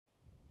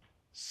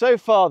So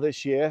far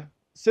this year,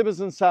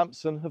 Symonds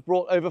Sampson have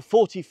brought over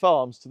 40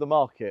 farms to the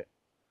market.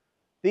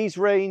 These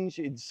range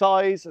in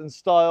size and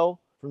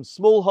style from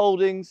small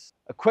holdings,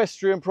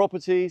 equestrian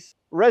properties,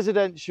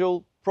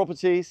 residential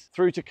properties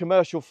through to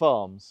commercial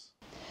farms.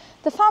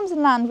 The farms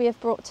and land we have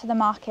brought to the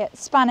market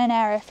span an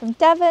area from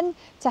Devon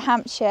to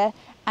Hampshire,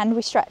 and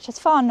we stretch as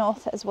far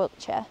north as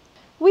Wiltshire.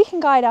 We can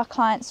guide our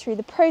clients through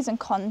the pros and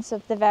cons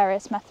of the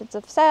various methods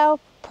of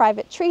sale,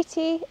 private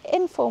treaty,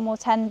 informal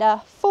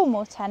tender,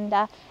 formal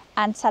tender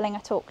and selling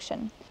at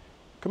auction.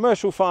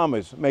 Commercial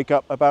farmers make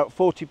up about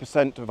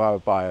 40% of our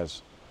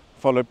buyers,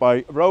 followed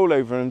by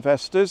rollover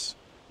investors,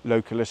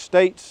 local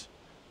estates,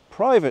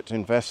 private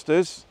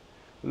investors,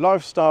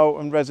 lifestyle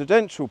and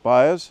residential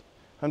buyers,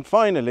 and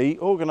finally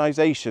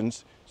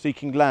organisations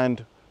seeking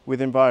land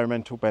with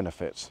environmental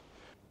benefits.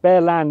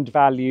 Bare land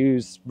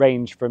values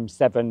range from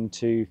 £7,000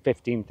 to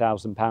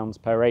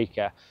 £15,000 per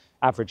acre,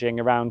 averaging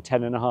around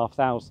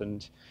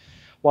 10,500,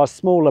 while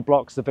smaller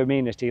blocks of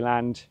amenity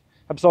land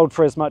have sold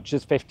for as much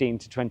as £15,000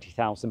 to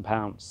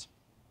 £20,000.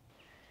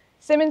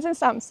 Symonds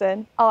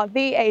Sampson are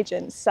the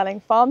agents selling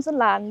farms and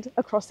land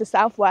across the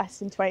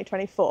southwest in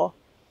 2024.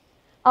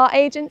 Our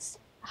agents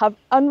have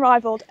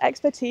unrivaled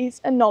expertise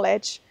and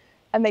knowledge,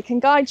 and they can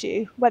guide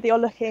you whether you're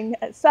looking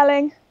at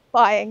selling,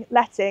 buying,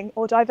 letting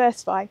or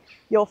diversifying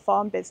your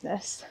farm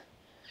business.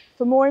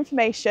 For more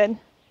information,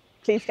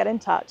 please get in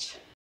touch.